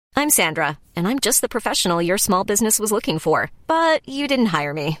I'm Sandra, and I'm just the professional your small business was looking for. But you didn't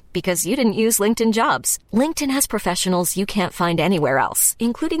hire me because you didn't use LinkedIn Jobs. LinkedIn has professionals you can't find anywhere else,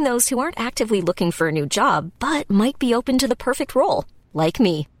 including those who aren't actively looking for a new job, but might be open to the perfect role, like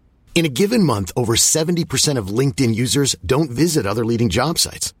me. In a given month, over 70% of LinkedIn users don't visit other leading job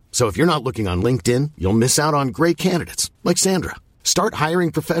sites. So if you're not looking on LinkedIn, you'll miss out on great candidates, like Sandra. Start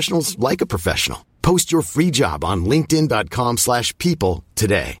hiring professionals like a professional. Post your free job on linkedin.com/people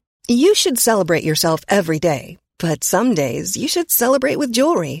today. You should celebrate yourself every day, but some days you should celebrate with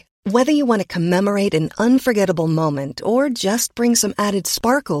jewelry. Whether you want to commemorate an unforgettable moment or just bring some added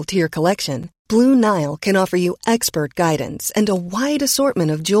sparkle to your collection, Blue Nile can offer you expert guidance and a wide assortment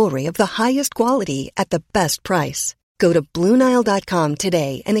of jewelry of the highest quality at the best price. Go to BlueNile.com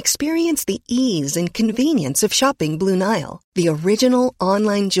today and experience the ease and convenience of shopping Blue Nile, the original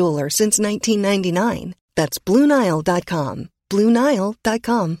online jeweler since 1999. That's BlueNile.com.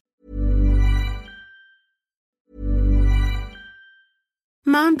 BlueNile.com.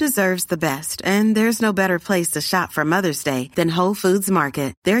 Mom deserves the best, and there's no better place to shop for Mother's Day than Whole Foods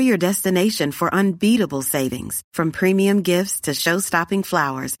Market. They're your destination for unbeatable savings, from premium gifts to show-stopping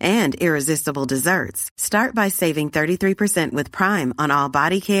flowers and irresistible desserts. Start by saving 33% with Prime on all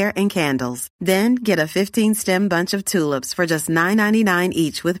body care and candles. Then get a 15-stem bunch of tulips for just $9.99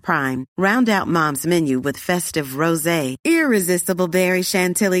 each with Prime. Round out Mom's menu with festive rosé, irresistible berry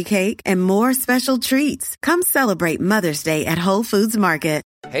chantilly cake, and more special treats. Come celebrate Mother's Day at Whole Foods Market.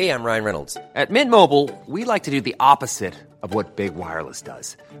 Hey, I'm Ryan Reynolds. At Mint Mobile, we like to do the opposite of what Big Wireless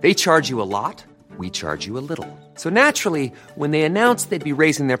does. They charge you a lot, we charge you a little. So naturally, when they announced they'd be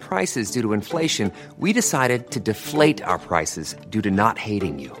raising their prices due to inflation, we decided to deflate our prices due to not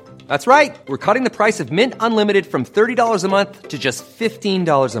hating you. That's right. We're cutting the price of Mint Unlimited from $30 a month to just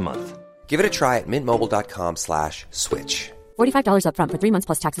 $15 a month. Give it a try at mintmobile.com/switch. $45 up front for 3 months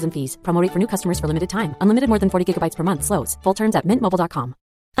plus taxes and fees. Promo rate for new customers for limited time. Unlimited more than 40 gigabytes per month. Slows full terms at mintmobile.com.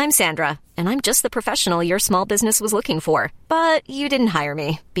 I'm Sandra, and I'm just the professional your small business was looking for. But you didn't hire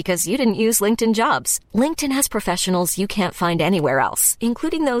me because you didn't use LinkedIn Jobs. LinkedIn has professionals you can't find anywhere else,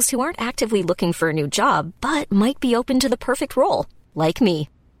 including those who aren't actively looking for a new job, but might be open to the perfect role, like me.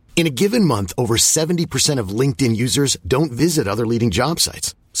 In a given month, over 70% of LinkedIn users don't visit other leading job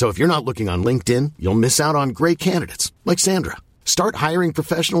sites. So if you're not looking on LinkedIn, you'll miss out on great candidates, like Sandra. Start hiring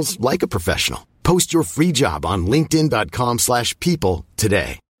professionals like a professional. Post your free job on linkedin.com/people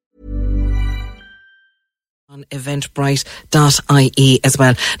today. On eventbrite.ie as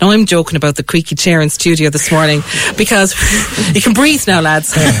well. Now, I'm joking about the creaky chair in studio this morning because you can breathe now,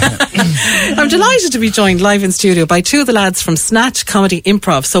 lads. I'm delighted to be joined live in studio by two of the lads from Snatch Comedy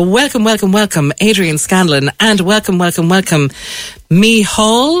Improv. So welcome, Adrian Scanlon, and welcome,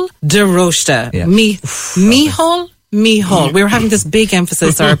 Micheál de Rosta. Yeah. Micheál? We were having this big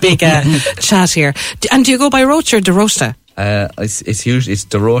emphasis or big chat here. And do you go by Roach or de Rosta? It's usually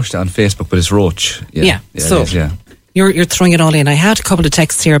de Rosta on Facebook, but it's Roach. Yeah. So it is, yeah. You're throwing it all in. I had a couple of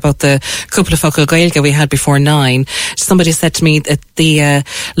texts here about the couple of Focal Gaeilge we had before 9. Somebody said to me that the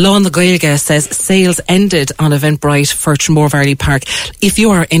law on the Gaeilge says sales ended on Eventbrite for Tramore Valley Park. If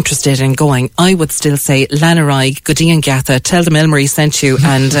you are interested in going, I would still say Lanaraig, Godin Gatha, tell them Elmarie sent you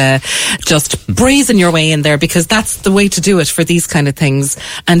and just brazen your way in there, because that's the way to do it for these kind of things.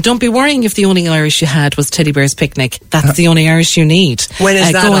 And don't be worrying if the only Irish you had was Teddy Bear's Picnic. That's the only Irish you need. When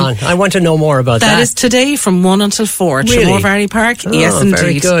is that on? I want to know more about that. That is today from 1 until 4. Really? Tramore Valley Park. Oh, yes, indeed.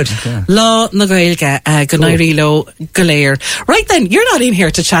 Very good. Law na Gaeilge, Gonairilo Galair. Right then, you're not in here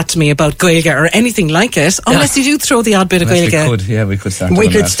to chat to me about Gaeilge or anything like it, unless you do throw the odd bit of Gaeilge. We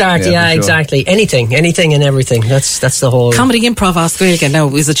could start. Yeah, exactly. Anything and everything. That's the whole. Comedy Improv Ask Gaeilge now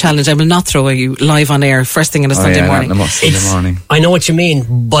is a challenge. I will not throw you live on air first thing on a Sunday morning. I know what you mean,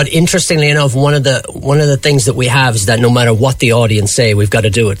 but interestingly enough, one of the things that we have is that no matter what the audience say, we've got to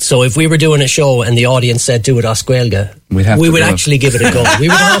do it. So if we were doing a show and the audience said do it Ask Gaeilge, we would actually give it a go. We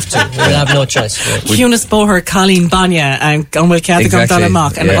would have to. We would have no choice. Eunice Boher, Colleen Banya, and Gonwell Cathagum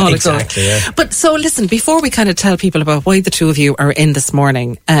Donamock, and all exactly, yeah. But so listen, before we kind of tell people about why the two of you are in this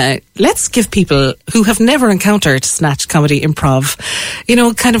morning, let's give people who have never encountered Snatch Comedy Improv,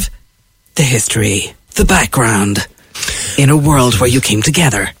 kind of the history, the background. In a world where you came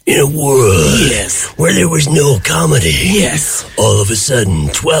together. In a world, yes, where there was no comedy. Yes. All of a sudden,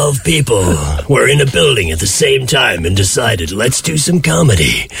 12 people were in a building at the same time and decided, let's do some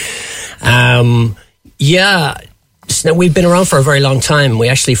comedy. Yeah. So we've been around for a very long time. We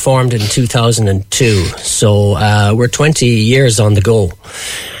actually formed in 2002. So we're 20 years on the go.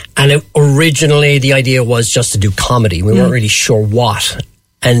 And originally the idea was just to do comedy. We weren't really sure what.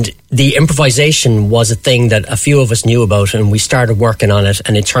 And the improvisation was a thing that a few of us knew about, and we started working on it,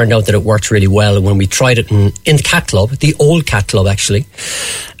 and it turned out that it worked really well. And when we tried it in the Cat Club, the old Cat Club actually,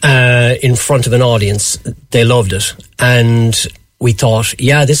 in front of an audience, they loved it. And we thought,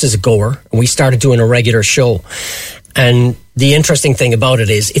 yeah, this is a goer. And we started doing a regular show. And the interesting thing about it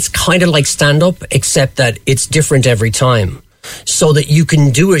is it's kind of like stand-up, except that it's different every time. So that you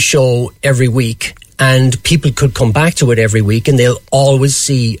can do a show every week, and people could come back to it every week, and they'll always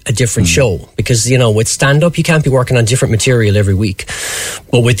see a different show. Because, you know, with stand-up, you can't be working on different material every week.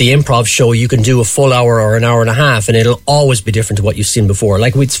 But with the improv show, you can do a full hour or an hour and a half, and it'll always be different to what you've seen before.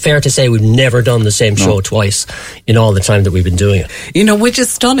 Like, it's fair to say we've never done the same show twice in all the time that we've been doing it. You know, which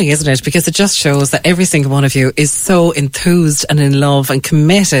is stunning, isn't it? Because it just shows that every single one of you is so enthused and in love and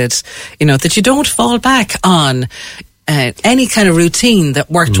committed, you know, that you don't fall back on any kind of routine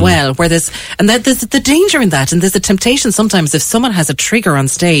that worked well, where there's the danger in that, and there's a temptation sometimes if someone has a trigger on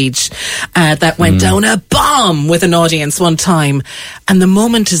stage that went down a bomb with an audience one time, and the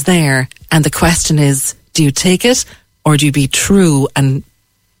moment is there, and the question is, do you take it or do you be true and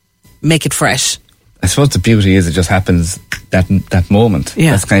make it fresh? I suppose the beauty is it just happens that moment.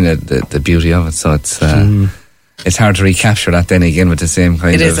 Yeah. That's kind of the beauty of it. So it's hard to recapture that then again with the same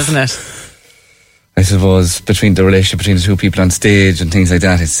kind of... It is, isn't it? I suppose between the relationship between the two people on stage and things like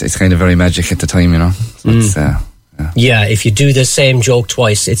that, it's kind of very magic at the time, you know. So it's, yeah, if you do the same joke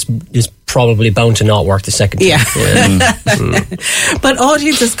twice, it's probably bound to not work the second time. Yeah. But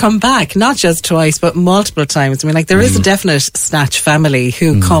audiences come back, not just twice, but multiple times. I mean, like, there is a definite Snatch family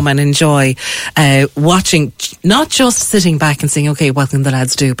who come and enjoy watching, not just sitting back and saying, okay, what can the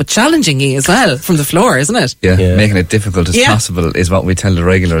lads do, but challenging you as well from the floor, isn't it? Yeah, making it difficult as possible is what we tell the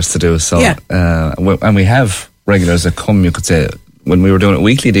regulars to do. So, and we have regulars that come, you could say, when we were doing it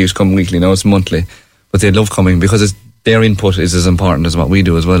weekly, they used to come weekly, now it's monthly. But they love coming because their input is as important as what we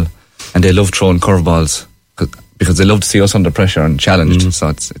do as well. And they love throwing curveballs because they love to see us under pressure and challenged. So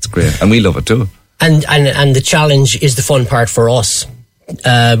it's great. And we love it too. And the challenge is the fun part for us.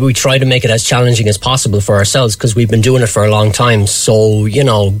 We try to make it as challenging as possible for ourselves because we've been doing it for a long time. So, you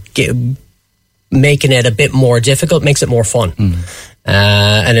know, making it a bit more difficult makes it more fun.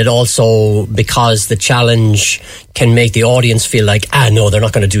 And it also, because the challenge can make the audience feel like, no, they're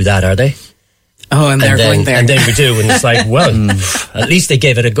not going to do that, are they? Oh, and they're going there. And then we do, and it's like, well, at least they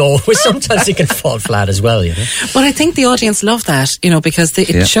gave it a go. Sometimes it can fall flat as well, you know. But I think the audience love that, you know, because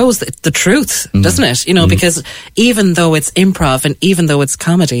it shows the truth, doesn't it? You know, because even though it's improv and even though it's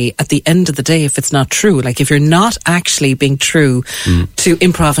comedy, at the end of the day, if it's not true, like if you're not actually being true to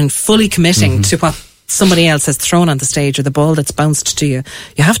improv and fully committing to what somebody else has thrown on the stage or the ball that's bounced to you,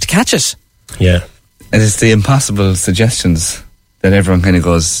 you have to catch it. Yeah. And it's the impossible suggestions that everyone kind of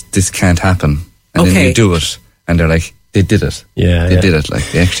goes, this can't happen. And then you do it, and they're like, they did it. Yeah, they did it. Like,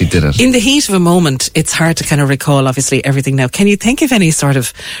 they actually did it. In the heat of a moment, it's hard to kind of recall, obviously, everything now. Can you think of any sort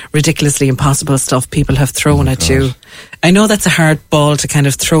of ridiculously impossible stuff people have thrown at you? I know that's a hard ball to kind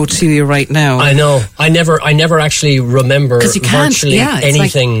of throw to you right now. I know. I never actually remember virtually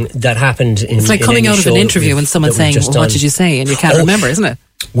anything that happened in. It's like coming out of an interview and someone saying, well, "What did you say?" and you can't remember, isn't it?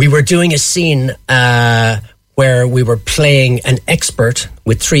 We were doing a scene where we were playing an expert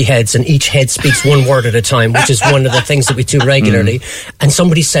with 3 heads, and each head speaks one word at a time, which is one of the things that we do regularly. And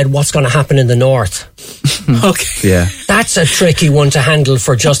somebody said, what's going to happen in the north? Okay. Yeah. That's a tricky one to handle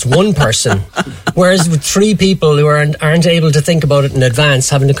for just one person. Whereas with 3 people who aren't able to think about it in advance,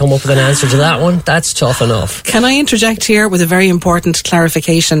 having to come up with an answer to that one, that's tough enough. Can I interject here with a very important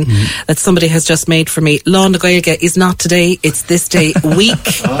clarification that somebody has just made for me? Lán na Gaeilge is not today, it's this day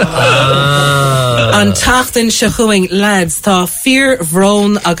week. An tachtain se chuing lads tá fear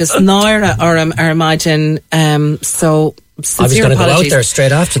bhrón agus náire orm imagine so I was going to go out there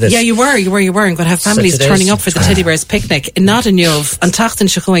straight after this. Yeah, you were. I'm going to have families turning up for the Teddy Bears picnic in Nottingham on Tachtain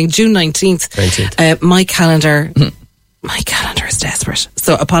se chuing June 19th. My calendar is desperate.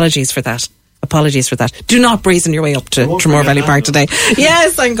 So apologies for that. Do not brazen your way up to Tramore Valley Park today.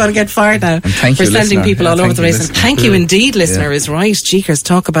 Yes, I'm going to get fired now for sending people all over the place. And thank you indeed, listener, is right. Jeekers,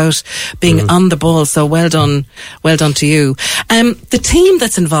 talk about being on the ball. So well done to you. The team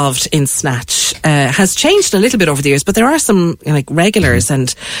that's involved in Snatch has changed a little bit over the years, but there are some like regulars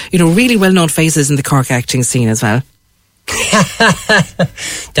and really well-known faces in the Cork acting scene as well.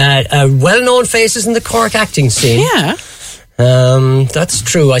 Well-known faces in the Cork acting scene. Yeah. That's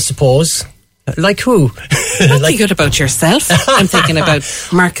true, I suppose. Like who? Not thinking good about yourself. I'm thinking about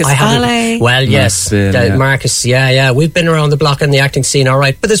Marcus Ballet. Well, yes. Marcus, yeah. We've been around the block in the acting scene, all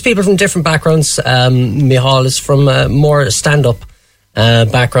right. But there's people from different backgrounds. Michal is from more stand-up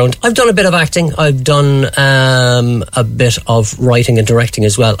background. I've done a bit of acting. I've done a bit of writing and directing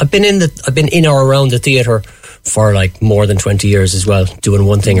as well. I've been in or around the theatre for like more than 20 years as well, doing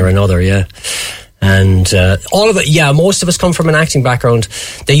one thing or another. Yeah. And all of it, most of us come from an acting background.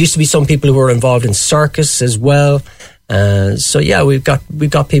 There used to be some people who were involved in circus as well. We've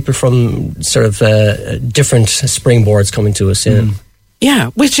got people from sort of different springboards coming to us. Yeah,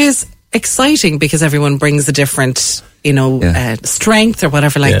 which is exciting because everyone brings a different, strength or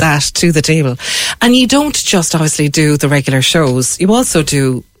whatever like that to the table. And you don't just obviously do the regular shows. You also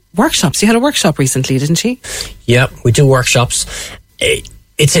do workshops. You had a workshop recently, didn't you? Yeah, we do workshops.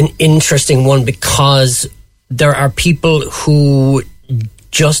 It's an interesting one because there are people who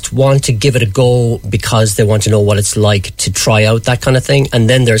just want to give it a go because they want to know what it's like to try out that kind of thing. And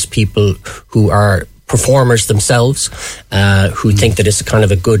then there's people who are performers themselves who think that it's kind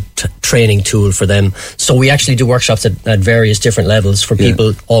of a good training tool for them. So we actually do workshops at various different levels for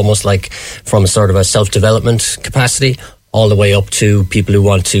people, almost like from a sort of a self-development capacity all the way up to people who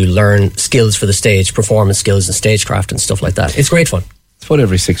want to learn skills for the stage, performance skills and stagecraft and stuff like that. It's great fun. It's about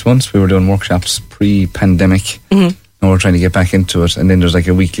every 6 months. We were doing workshops pre-pandemic. And we're trying to get back into it. And then there's like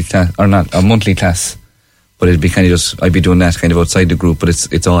a weekly class, or not, a monthly class. But it'd be kind of just, I'd be doing that kind of outside the group, but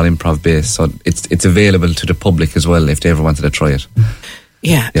it's all improv based. So it's available to the public as well if they ever wanted to try it.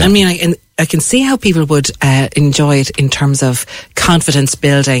 Yeah. I mean, I can see how people would enjoy it in terms of confidence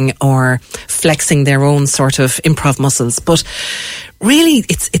building or flexing their own sort of improv muscles. But really,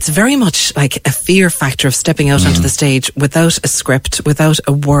 it's very much like a fear factor of stepping out onto the stage without a script, without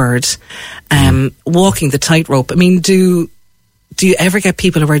a word, walking the tightrope. I mean, do you ever get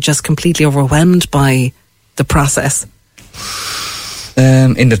people who are just completely overwhelmed by the process?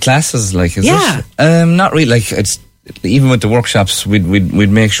 In the classes, like, is it? Not really. Like, it's even with the workshops, we'd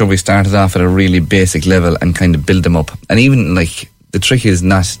make sure we started off at a really basic level and kind of build them up. And even like the trick is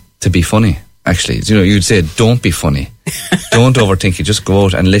not to be funny. Actually, you'd say don't be funny, don't overthink it. Just go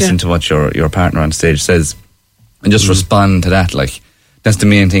out and listen to what your partner on stage says, and just respond to that. Like, that's the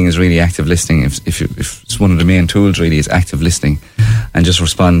main thing, is really active listening. If it's one of the main tools, really, is active listening, and just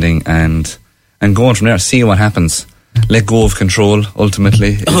responding and going from there. See what happens. Let go of control,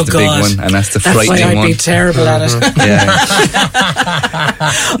 ultimately, is the big one, and that's the frightening one. I'd be terrible at it.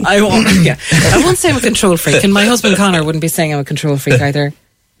 I won't say I'm a control freak, and my husband Connor wouldn't be saying I'm a control freak either.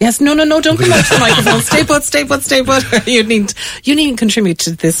 Yes, no, don't come up to the microphone. Stay put. You needn't contribute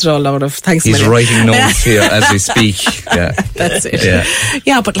to this at all, Lord of. Thanks. He's writing notes here as we speak. Yeah, that's it.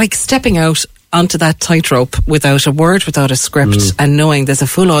 Yeah, but like stepping out onto that tightrope without a word, without a script, and knowing there's a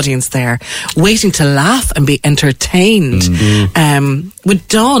full audience there, waiting to laugh and be entertained, would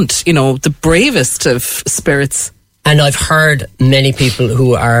daunt, the bravest of spirits. And I've heard many people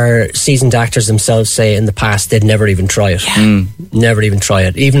who are seasoned actors themselves say in the past they'd never even try it. Never even try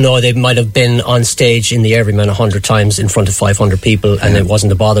it. Even though they might have been on stage in the Everyman 100 times in front of 500 people and it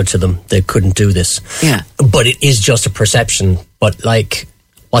wasn't a bother to them. They couldn't do this. Yeah. But it is just a perception. But like,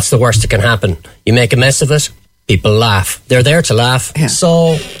 what's the worst that can happen? You make a mess of it, people laugh. They're there to laugh. Yeah.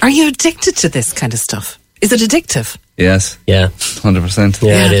 So, are you addicted to this kind of stuff? Is it addictive? Yes. Yeah. 100%.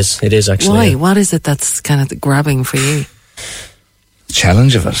 Yeah, it is. It is actually. Why? Yeah. What is it that's kind of grabbing for you? The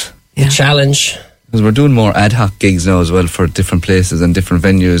challenge of it. Yeah. The challenge. Because we're doing more ad hoc gigs now as well for different places and different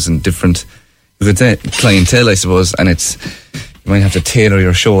venues and different, you could say, clientele, I suppose. And you might have to tailor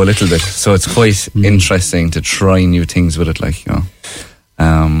your show a little bit. So it's quite interesting to try new things with it, like,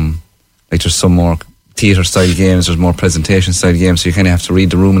 like there's some more theatre style games, there's more presentation style games, so you kind of have to read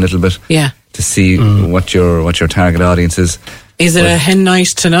the room a little bit to see what your target audience is. Is it a hen night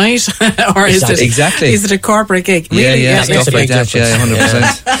tonight, or is it a corporate gig? Really? Yeah, stuff like that. Yeah,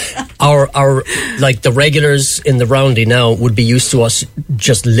 100%. Our like the regulars in the Roundy now would be used to us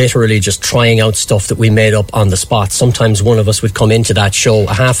just literally just trying out stuff that we made up on the spot. Sometimes one of us would come into that show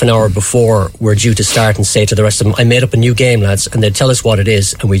a half an hour before we're due to start and say to the rest of them, "I made up a new game, lads," and they'd tell us what it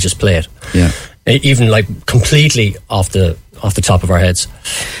is, and we just play it. Yeah, even like completely off the top of our heads.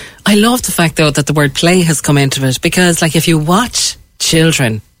 I love the fact, though, that the word play has come into it, because, like, if you watch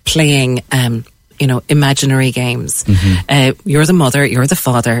children playing, imaginary games, you're the mother, you're the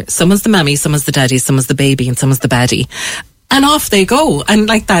father, someone's the mammy, someone's the daddy, someone's the baby, and someone's the baddie, and off they go, and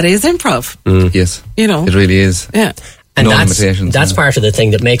like that is improv. Yes, it really is. Yeah, and that's part of the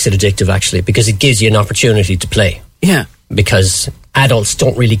thing that makes it addictive, actually, because it gives you an opportunity to play. Yeah, because adults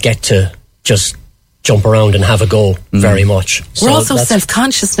don't really get to just jump around and have a go very much. We're also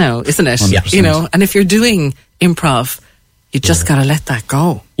self-conscious now, isn't it? 100%. And if you're doing improv, you just got to let that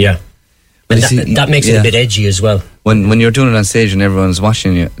go. Yeah. That makes it a bit edgy as well. When you're doing it on stage and everyone's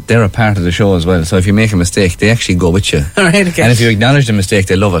watching you, they're a part of the show as well. So if you make a mistake, they actually go with you. All right, okay. And if you acknowledge the mistake,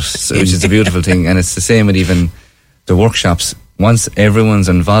 they love it, so, which is a beautiful thing. And it's the same with even the workshops. Once everyone's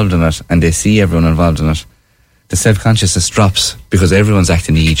involved in it and they see everyone involved in it, the self-consciousness drops because everyone's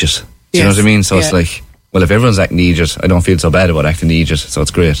acting the idiot. Do you know what I mean? So it's like, well, if everyone's acting the idiot, I don't feel so bad about acting the idiot, so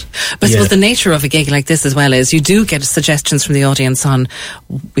it's great. But I suppose the nature of a gig like this as well is you do get suggestions from the audience on,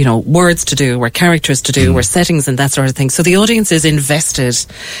 words to do, or characters to do, or settings and that sort of thing. So the audience is invested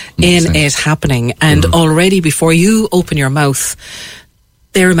in it happening, and already before you open your mouth,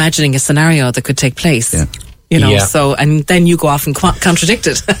 they're imagining a scenario that could take place. So, and then you go off and contradict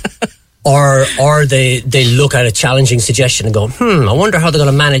it. Or they look at a challenging suggestion and go, I wonder how they're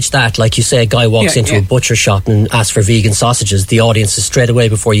going to manage that. Like you say, a guy walks into a butcher shop and asks for vegan sausages. The audience is straight away,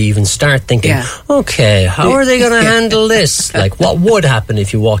 before you even start, thinking, okay, how are they going to handle this? Like, what would happen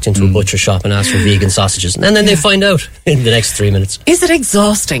if you walked into a butcher shop and asked for vegan sausages? And then they find out in the next 3 minutes. Is it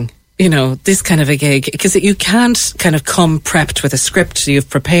exhausting? This kind of a gig, because you can't kind of come prepped with a script. You've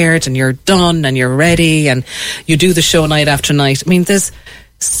prepared and you're done and you're ready and you do the show night after night. I mean, there's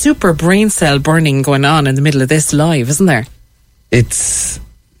super brain cell burning going on in the middle of this live, isn't there?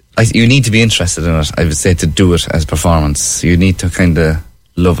 You need to be interested in it, I would say, to do it as performance. You need to kind of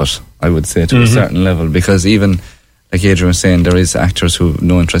love it, I would say, to a certain level, because even, like Adrian was saying, there is actors who have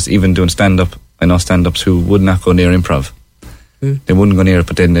no interest, even doing stand-up. I know stand-ups who would not go near improv. They wouldn't go near it,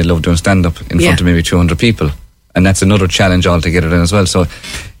 but then they love doing stand-up in front of maybe 200 people. And that's another challenge altogether then as well. So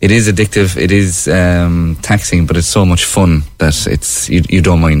it is addictive, it is taxing, but it's so much fun that it's you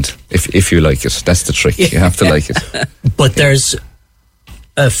don't mind if you like it. That's the trick. You have to like it. But there's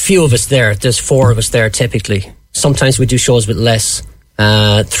a few of us there. There's 4 of us there typically. Sometimes we do shows with less.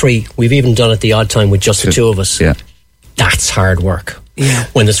 3. We've even done it the odd time with just the 2 of us. Yeah. That's hard work. Yeah.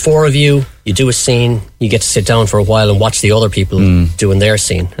 When there's 4 of you, you do a scene, you get to sit down for a while and watch the other people doing their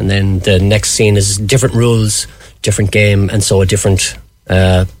scene. And then the next scene is different rules, different game, and so a different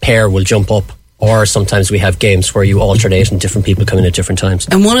pair will jump up. Or sometimes we have games where you alternate and different people come in at different times.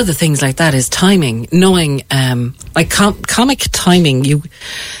 And one of the things like that is timing. Knowing, comic timing,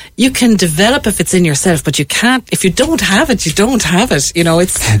 you can develop if it's in yourself, but you can't, if you don't have it, you don't have it.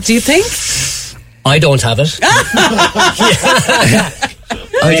 Do you think? I don't have it.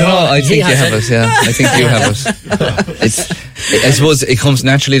 I think you have it, yeah. I think you have it. I suppose it comes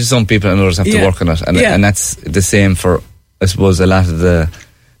naturally to some people and others have to work on it. And that's the same for, I suppose, a lot of the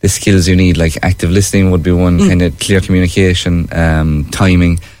skills you need, like active listening would be one, kind of clear communication,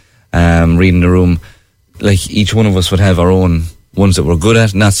 timing, reading the room. Like each one of us would have our own ones that we're good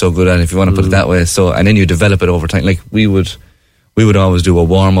at, not so good at, if you want to put it that way. So, and then you develop it over time. Like we would always do a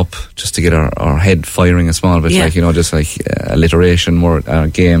warm-up just to get our head firing a small bit, just like alliteration, more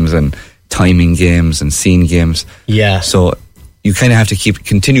games and timing games and scene games. Yeah. So you kind of have to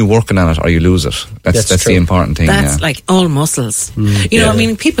continue working on it or you lose it. That's the important thing. That's like all muscles. I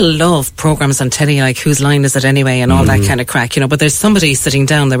mean, people love programs on telly like Whose Line Is It Anyway and all that kind of crack, but there's somebody sitting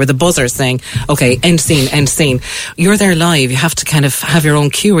down there with a buzzer saying, okay, end scene. You're there live. You have to kind of have your own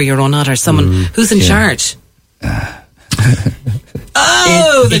cue or your own order. Someone who's in charge.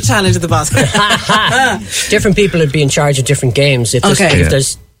 The challenge of the boss. Different people would be in charge of different games. If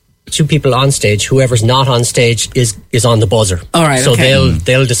there's 2 people on stage, whoever's not on stage is on the buzzer. All right. So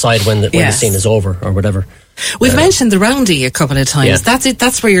they'll decide when the scene is over or whatever. We've mentioned the Roundy a couple of times. Yeah. That's it.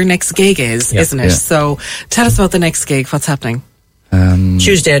 That's where your next gig is, isn't it? Yeah. So tell us about the next gig. What's happening?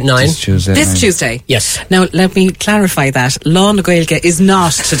 Tuesday at 9. This Tuesday? Yes. Now, let me clarify that. Law na Gaeilge is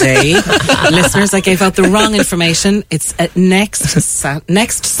not today. Listeners, I gave out the wrong information. It's at next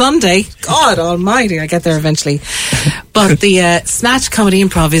Sunday. God almighty, I'll get there eventually. But the Snatch Comedy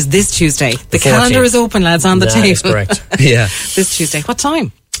Improv is this Tuesday. The calendar is open, lads, on the table. That's correct. Yeah. This Tuesday. What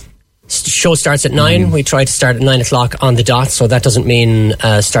time? Show starts at 9. We try to start at 9 o'clock on the dot, so that doesn't mean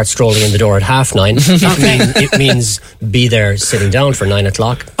start strolling in the door at 9:30. Okay. It means be there sitting down for 9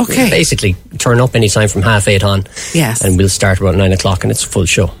 o'clock. Okay. Basically, turn up anytime from 8:30 on. Yes. And we'll start about 9 o'clock, and it's a full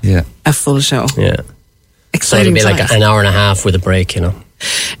show. Yeah. A full show. Yeah. Exciting. So it'll be like an hour and a half with a break,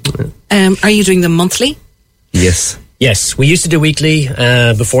 Are you doing them monthly? Yes. Yes, we used to do weekly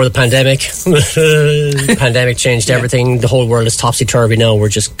before the pandemic. The pandemic changed everything. The whole world is topsy-turvy now. We're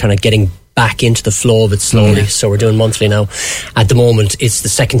just kind of getting back into the flow of it slowly. So we're doing monthly now. At the moment, it's the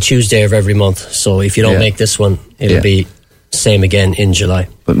second Tuesday of every month. So if you don't make this one, it'll be same again in July.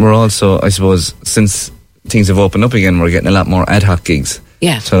 But we're also, I suppose, since things have opened up again, we're getting a lot more ad hoc gigs.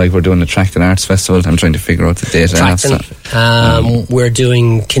 Yeah. So like we're doing the Tracton Arts Festival. I'm trying to figure out the date. We're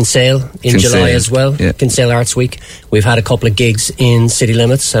doing Kinsale in July as well. Yeah. Kinsale Arts Week. We've had a couple of gigs in City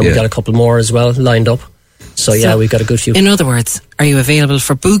Limits, and we've got a couple more as well lined up. So we've got a good few. In other words, are you available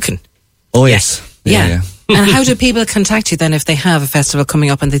for booking? Oh yes. Yeah. And how do people contact you then if they have a festival coming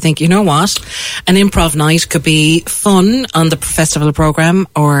up and they think, you know what, an improv night could be fun on the festival programme,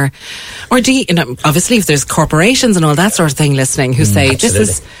 or do you, obviously if there's corporations and all that sort of thing listening who say this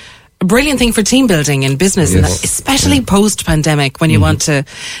is a brilliant thing for team building and business, and that, especially post-pandemic when you want to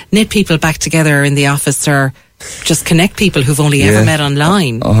knit people back together in the office or just connect people who've only ever met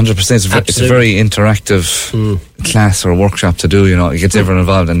online. 100%. It's a very interactive class or workshop to do. It gets everyone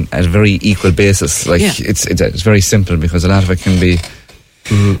involved and at a very equal basis. Like it's very simple because a lot of it can be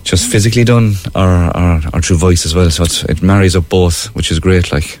just physically done or through voice as well. So it marries up both, which is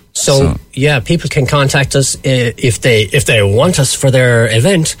great. So people can contact us if they want us for their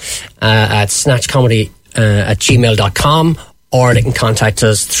event at snatchcomedy@gmail.com. Or they can contact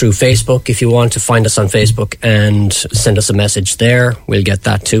us through Facebook if you want to find us on Facebook and send us a message there. We'll get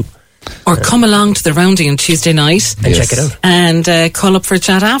that too. Or come along to the Roundy on Tuesday night and check it out. And call up for a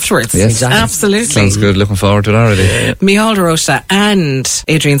chat afterwards. Yes, exactly. Absolutely. Sounds good. Looking forward to it already. Micheál Rocha and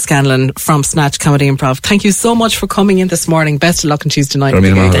Adrian Scanlon from Snatch Comedy Improv. Thank you so much for coming in this morning. Best of luck on Tuesday night.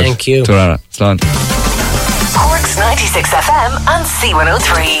 Thank you. Cork's 96 FM and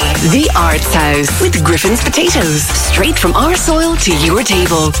C103. The Arts House with Griffin's Potatoes. Straight from our soil to your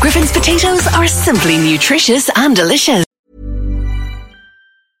table. Griffin's Potatoes are simply nutritious and delicious.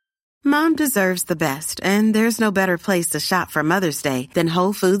 Mom deserves the best, and there's no better place to shop for Mother's Day than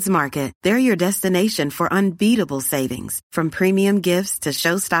Whole Foods Market. They're your destination for unbeatable savings, from premium gifts to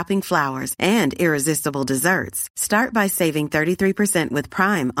show-stopping flowers and irresistible desserts. Start by saving 33% with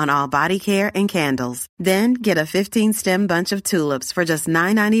Prime on all body care and candles. Then get a 15-stem bunch of tulips for just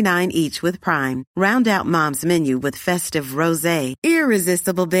 $9.99 each with Prime. Round out Mom's menu with festive rosé,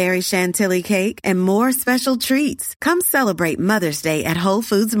 irresistible berry chantilly cake, and more special treats. Come celebrate Mother's Day at Whole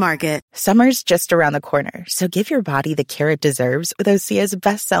Foods Market. Summer's just around the corner, so give your body the care it deserves with Osea's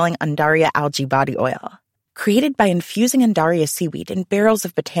best-selling Undaria Algae Body Oil. Created by infusing Undaria seaweed in barrels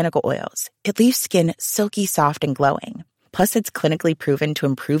of botanical oils, it leaves skin silky, soft, and glowing. Plus, it's clinically proven to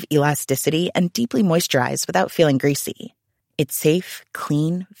improve elasticity and deeply moisturize without feeling greasy. It's safe,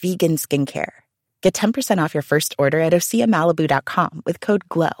 clean, vegan skincare. Get 10% off your first order at OseaMalibu.com with code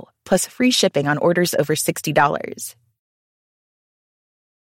GLOW, plus free shipping on orders over $60.